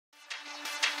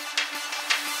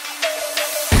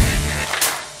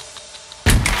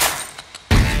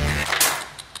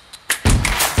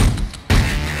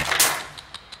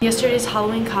Yesterday's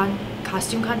Halloween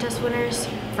costume contest winners,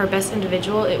 for Best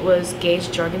Individual, it was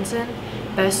Gage Jorgensen.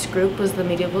 Best Group was the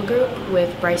Medieval Group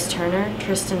with Bryce Turner,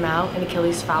 Tristan Mao, and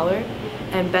Achilles Fowler.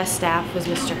 And Best Staff was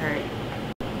Mr. Hurt.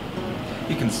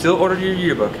 You can still order your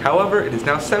yearbook, however, it is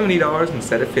now $70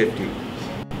 instead of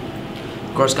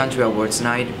 $50. Cross Country Awards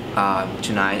night,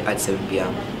 tonight at 7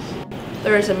 p.m.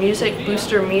 There is a music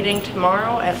booster meeting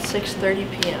tomorrow at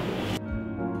 6:30 p.m.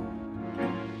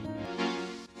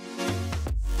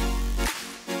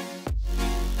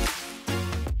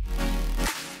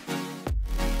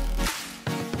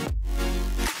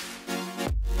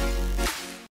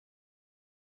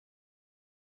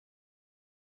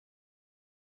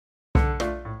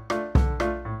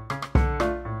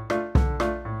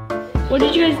 What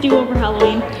did you guys do over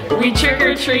Halloween? We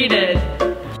trick-or-treated.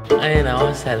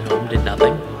 I sat at home, did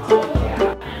nothing.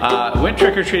 Went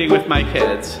trick-or-treating with my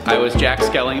kids. I was Jack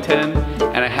Skellington,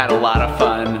 and I had a lot of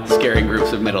fun scaring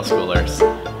groups of middle schoolers.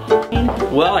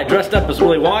 Well, I dressed up as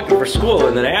Willy Wonka for school,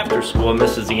 and then after school,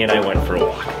 Mrs. E and I went for a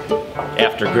walk.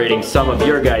 After grading some of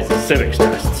your guys' civics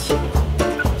tests.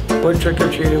 Went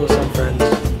trick-or-treating with some friends.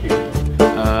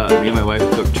 Me and my wife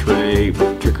took Trey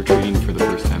trick-or-treating for the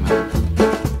first time ever.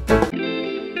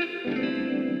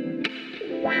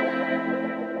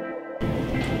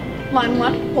 Line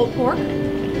 1, pulled pork.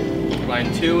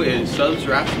 Line 2 is subs,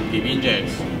 wraps, and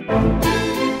PB&Js.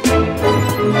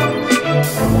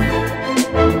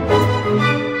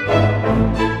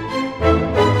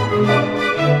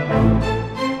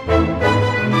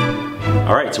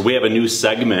 All right, so we have a new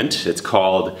segment. It's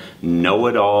called Know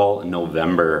It All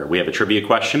November. We have a trivia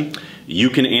question. You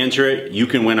can answer it. You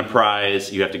can win a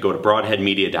prize. You have to go to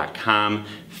broadheadmedia.com,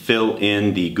 fill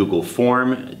in the Google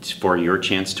form for your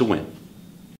chance to win.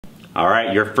 All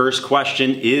right, your first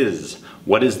question is,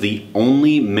 what is the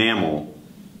only mammal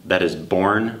that is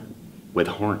born with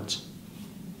horns?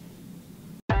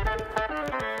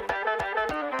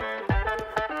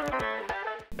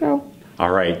 Go.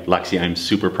 All right, Lexi, I'm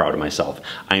super proud of myself.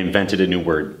 I invented a new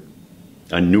word.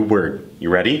 A new word. You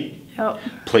ready? Yep.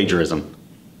 Plagiarism.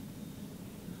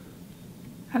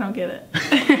 I don't get it.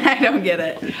 I don't get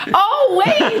it. Oh,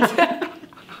 wait!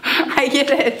 I get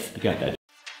it. You got that.